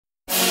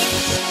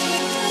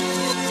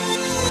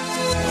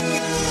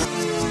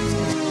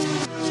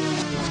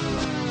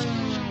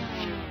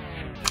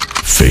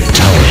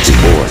Fatality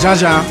boy. Jon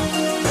Jon.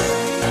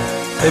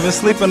 They been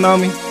sleeping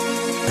on me.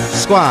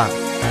 Squad.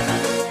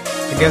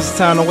 I guess it's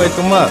time to wake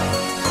them up.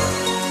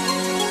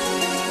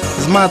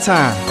 It's my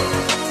time.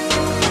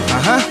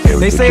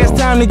 They say it's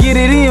time to get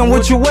it in,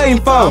 what you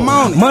waiting for?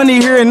 Money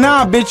here and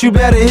now, bitch, you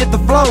better hit the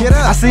flow.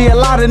 I see a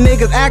lot of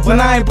niggas acting,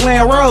 I ain't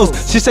playing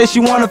roles. She say she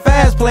want a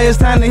fast play, it's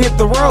time to hit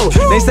the road.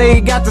 They say he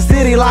got the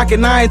city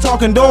locking, I ain't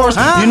talking doors.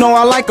 You know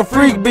I like a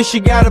freak, bitch, she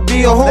gotta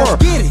be a whore.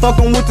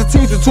 Fucking with the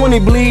teeth of 20,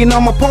 bleeding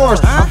on my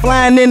pores. I'm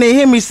flying in and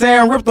hear me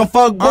saying, rip them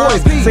fuck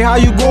boys. Say how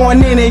you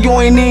going in and you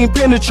ain't even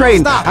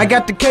penetrating. I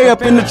got the K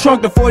up in the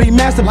trunk, the 40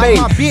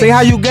 masturbating. Say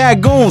how you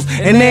got goons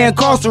and they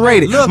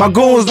incarcerated. My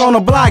goons on the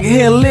block,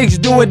 hitting licks,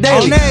 do it daily.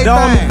 The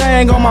only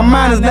thing on my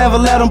mind is never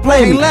let them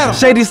play me.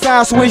 Shady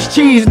side Swiss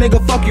cheese,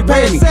 nigga, fuck you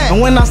pay me.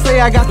 And when I say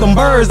I got them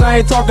birds, I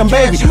ain't talking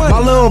baby. My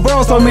little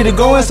bro told me to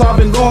go in, so I've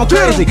been going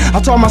crazy. I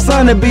told my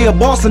son to be a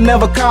boss and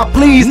never cop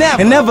please.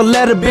 And never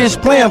let a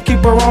bitch play him, keep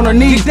her on her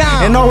knees.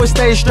 And always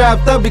stay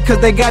strapped up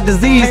because they got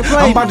disease.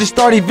 I'm about to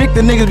start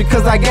evicting niggas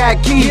because I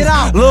got keys.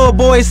 Little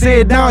boy,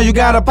 sit down, you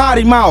got a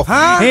potty mouth.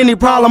 Any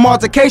problem,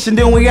 altercation,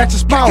 then we at your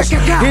spouse.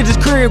 Hit this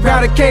crib,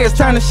 got a K, it's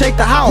time to shake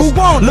the house.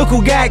 Look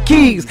who got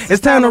keys,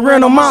 it's time to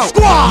rent them out.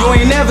 You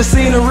ain't never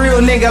seen a real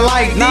nigga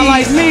like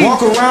these.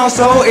 Walk around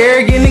so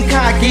arrogant and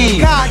cocky.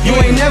 You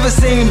ain't never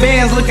seen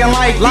bands looking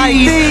like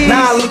these.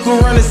 Now look who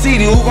run the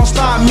city, who gon'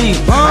 stop me?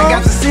 I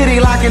got the city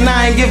locking,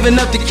 I ain't giving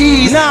up the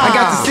keys. I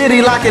got the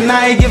city locking,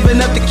 I ain't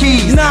giving up the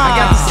keys. I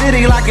got the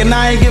city locking,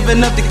 I ain't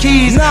giving up the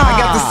keys. I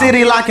got the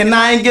city locking,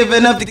 I ain't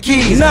giving up the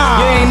keys. You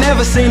ain't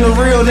never seen a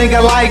real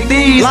nigga like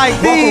these.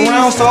 Walk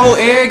around so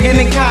arrogant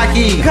and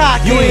cocky.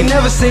 You ain't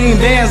never seen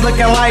bands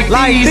looking like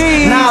these.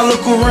 Now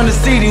look who run the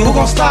city, who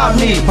gon' stop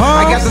me?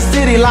 I got the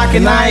city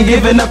locking, I ain't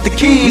giving up the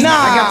keys.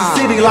 I got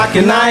the city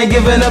locking, I ain't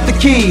giving up the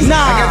keys. I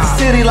got the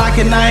city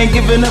locking, I ain't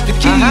giving up the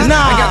keys.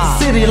 I got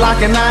the city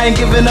locking, I ain't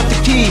giving up the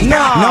keys.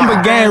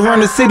 NumberGang run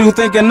the city who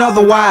thinking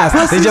otherwise.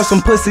 They just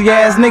some pussy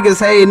ass niggas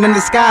hating in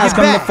the skies.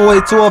 Come to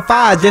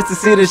 48205 just to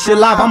see this shit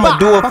live. I'ma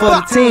do it for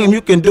the team,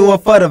 you can do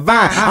it for the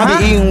vine. I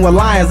be eating with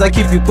lions, I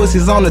keep you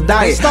pussies on the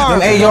diet.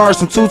 Them ARs,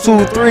 some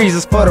 223s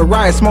is for the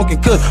riot.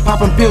 Smoking kush,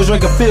 popping pills,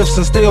 drinking fifths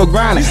and still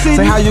grinding.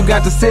 Say how you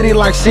got the city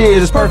like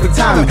shit, it's perfect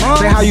timing.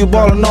 Say how you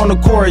ballin' on the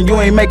court and you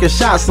ain't making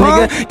shots,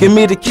 nigga. Give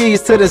me the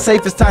keys to the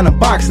safe, it's time to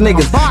box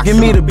niggas. Give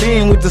me the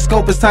beam with the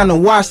scope, it's time to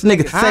watch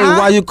niggas. Say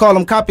why you call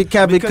them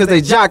copycat because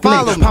they jock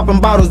niggas. Popping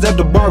bottles at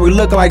the bar, we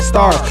look like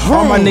stars.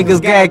 All my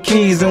niggas got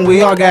keys and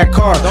we all got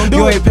cars.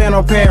 You ain't paying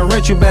no paying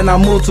rent, you better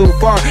not move too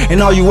far.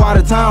 And all you out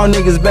of town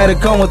niggas better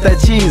come with that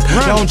cheese.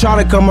 Don't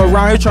try to come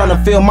around here trying to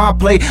fill my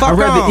plate. I'd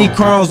rather eat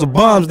crumbs with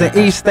bums than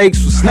eat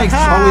steaks with snakes.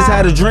 Always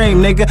had a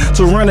dream, nigga,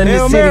 to run in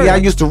this city. I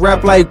used to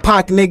rap like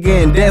Pac,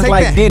 nigga, and dance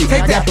like Diddy.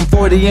 Got them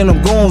 40 in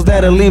them goons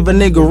that'll leave a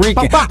nigga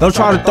reeking. Don't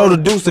try to throw the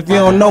deuce if you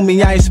don't know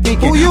me, I ain't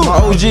speaking. My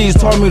OGs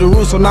told me the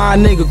roots, so now a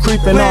nigga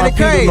creeping. All the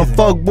people, them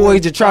fuck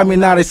boys that try me,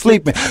 now they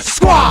sleeping.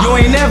 Squad! You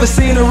ain't never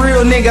seen a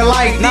real nigga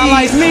like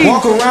these.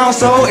 Walk around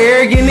so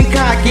arrogant and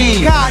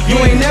cocky. You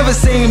ain't never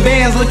seen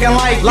bands looking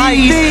like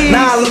these.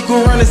 Now look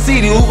who run the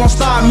city, who gon'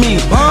 stop me?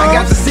 I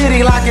got the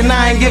city locking,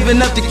 I ain't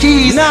giving up the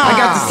keys. I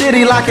got the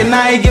city locking,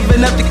 I ain't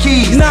giving up the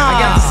keys. I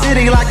got the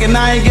city locking,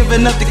 I ain't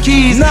giving up the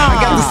keys.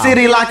 I got the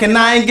city locking,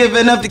 I ain't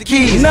giving up the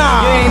keys. You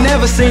ain't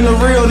never seen a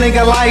real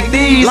nigga like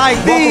these. Walk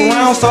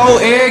around so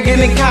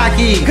arrogant and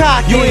cocky.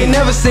 You ain't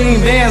never seen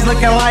bands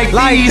looking like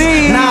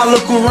these. Now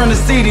look who run the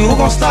city, who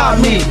gon' stop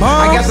me?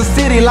 I got the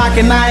city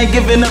locking, I ain't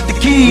giving up the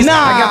keys.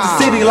 I got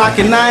the city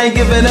locking, I ain't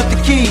giving up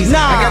the keys.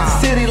 I got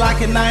the city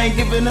locking, I ain't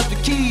giving up the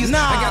keys. I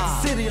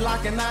got the city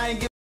locking, I ain't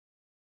giving